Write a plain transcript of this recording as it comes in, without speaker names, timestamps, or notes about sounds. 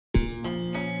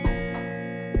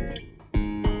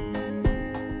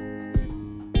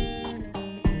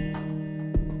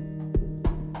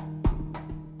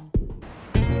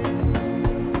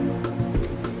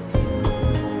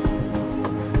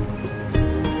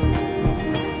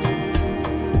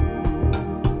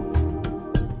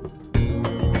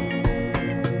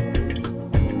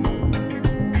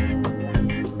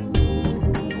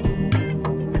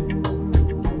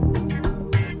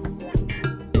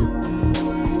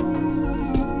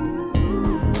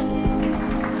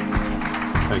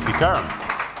Karen.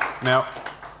 Now,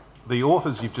 the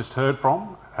authors you've just heard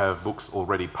from have books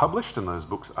already published, and those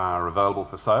books are available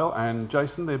for sale. And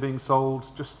Jason, they're being sold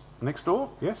just next door,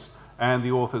 yes? And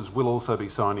the authors will also be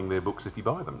signing their books if you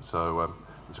buy them, so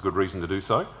it's a good reason to do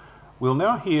so. We'll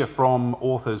now hear from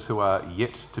authors who are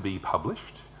yet to be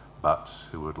published, but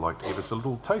who would like to give us a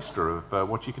little taster of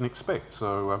what you can expect.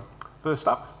 So first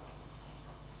up,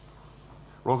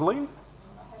 Rosaleen.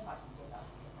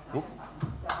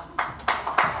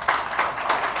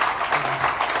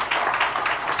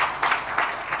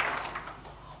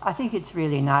 I think it's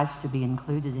really nice to be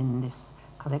included in this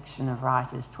collection of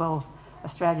writers, 12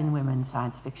 Australian women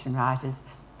science fiction writers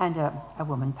and a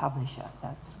woman publisher,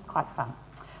 so it's quite fun.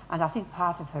 And I think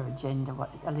part of her agenda,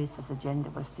 Elisa's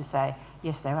agenda, was to say,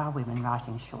 yes, there are women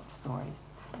writing short stories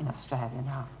in Australia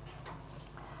now.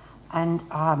 And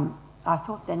I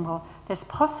thought then, well, there's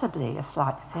possibly a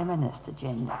slight feminist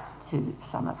agenda to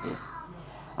some of this.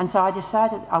 And so I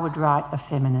decided I would write a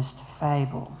feminist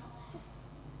fable.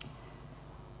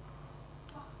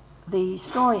 The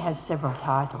story has several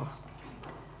titles.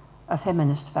 A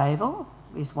Feminist Fable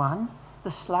is one, The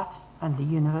Slut and the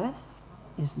Universe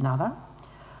is another,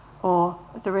 or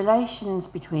The Relations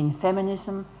Between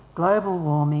Feminism, Global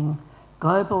Warming,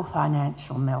 Global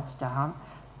Financial Meltdown,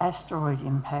 Asteroid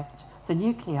Impact, the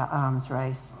Nuclear Arms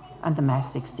Race, and the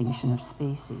Mass Extinction of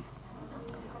Species.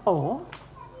 Or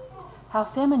How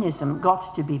Feminism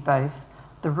Got to be Both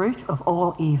the Root of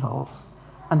All Evils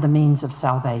and the Means of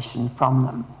Salvation from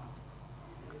Them.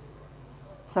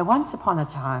 So once upon a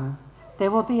time, there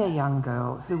will be a young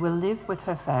girl who will live with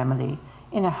her family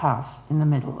in a house in the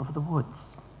middle of the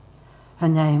woods. Her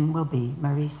name will be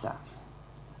Marisa.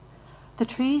 The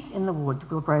trees in the wood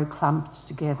will grow clumped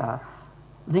together,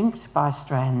 linked by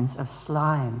strands of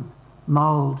slime,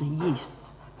 mould,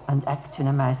 yeasts, and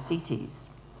actinomycetes.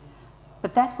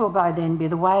 But that will by then be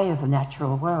the way of the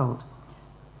natural world.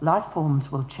 Life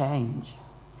forms will change,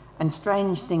 and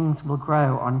strange things will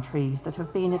grow on trees that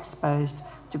have been exposed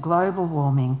to global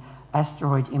warming,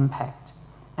 asteroid impact,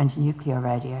 and nuclear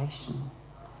radiation.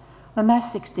 The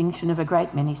mass extinction of a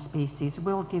great many species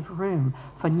will give room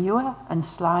for newer and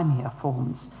slimier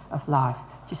forms of life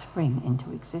to spring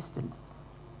into existence.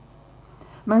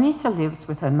 Marisa lives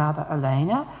with her mother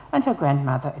Elena and her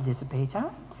grandmother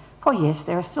Elisabetta, for yes,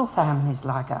 there are still families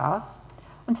like ours,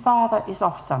 and father is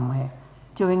off somewhere,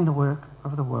 doing the work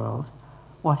of the world.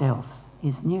 What else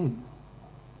is new?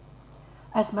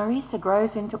 As Marisa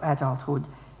grows into adulthood,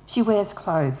 she wears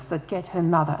clothes that get her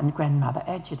mother and grandmother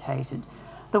agitated.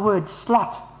 The word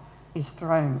slut is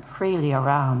thrown freely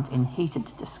around in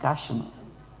heated discussion.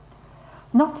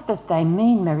 Not that they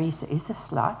mean Marisa is a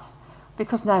slut,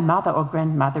 because no mother or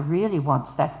grandmother really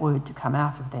wants that word to come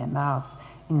out of their mouths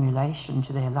in relation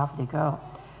to their lovely girl.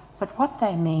 But what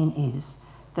they mean is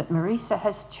that Marisa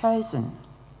has chosen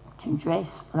to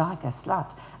dress like a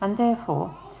slut, and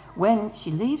therefore, when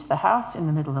she leaves the house in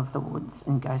the middle of the woods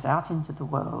and goes out into the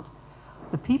world,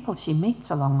 the people she meets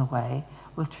along the way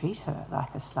will treat her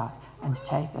like a slut and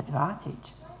take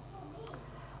advantage.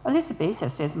 Elisabetta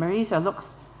says Marisa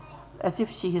looks as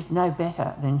if she is no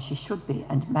better than she should be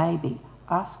and may be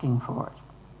asking for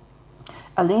it.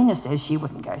 Elena says she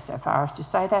wouldn't go so far as to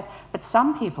say that, but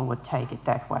some people would take it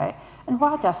that way. And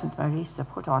why doesn't Marisa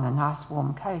put on a nice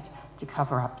warm coat to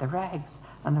cover up the rags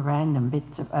and the random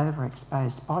bits of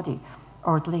overexposed body,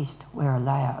 or at least wear a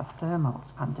layer of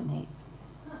thermals underneath?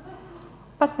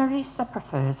 But Marisa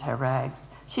prefers her rags.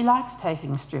 She likes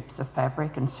taking strips of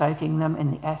fabric and soaking them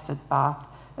in the acid bath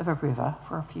of a river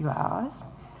for a few hours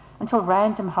until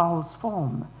random holes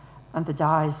form and the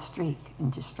dyes streak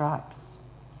into stripes.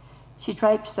 She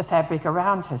drapes the fabric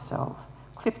around herself,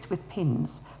 clipped with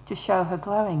pins, to show her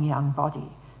glowing young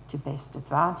body to best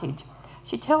advantage.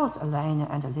 She tells Elena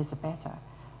and Elisabetta,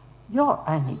 "You're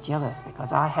only jealous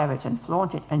because I have it and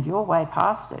flaunt it, and you're way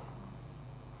past it."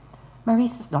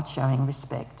 Marisa's not showing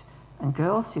respect, and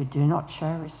girls who do not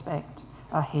show respect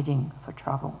are heading for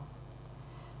trouble.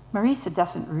 Marisa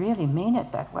doesn't really mean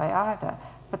it that way either,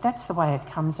 but that's the way it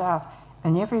comes out,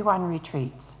 and everyone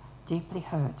retreats, deeply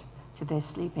hurt, to their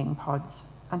sleeping pods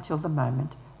until the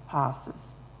moment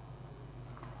passes.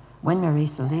 When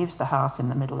Marisa leaves the house in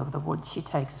the middle of the woods, she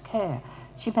takes care.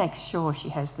 She makes sure she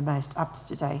has the most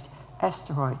up-to-date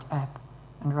asteroid app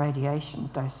and radiation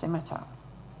dosimeter.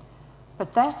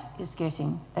 But that is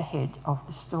getting ahead of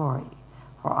the story,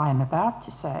 for I am about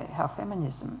to say how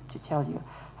feminism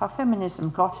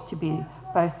got to be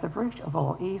both the root of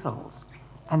all evils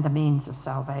and the means of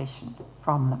salvation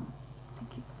from them.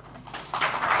 Thank you.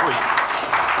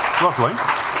 Rosaleen,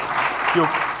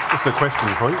 just a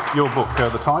question, please. Your book,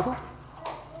 the title?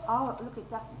 Oh, look, it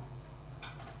doesn't.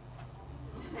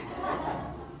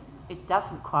 It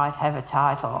doesn't quite have a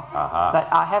title, but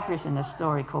I have written a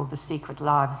story called The Secret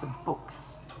Lives of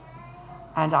Books.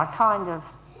 And I kind of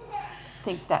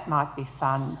think that might be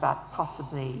fun, but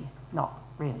possibly not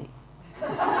really.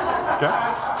 Okay,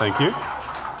 thank you.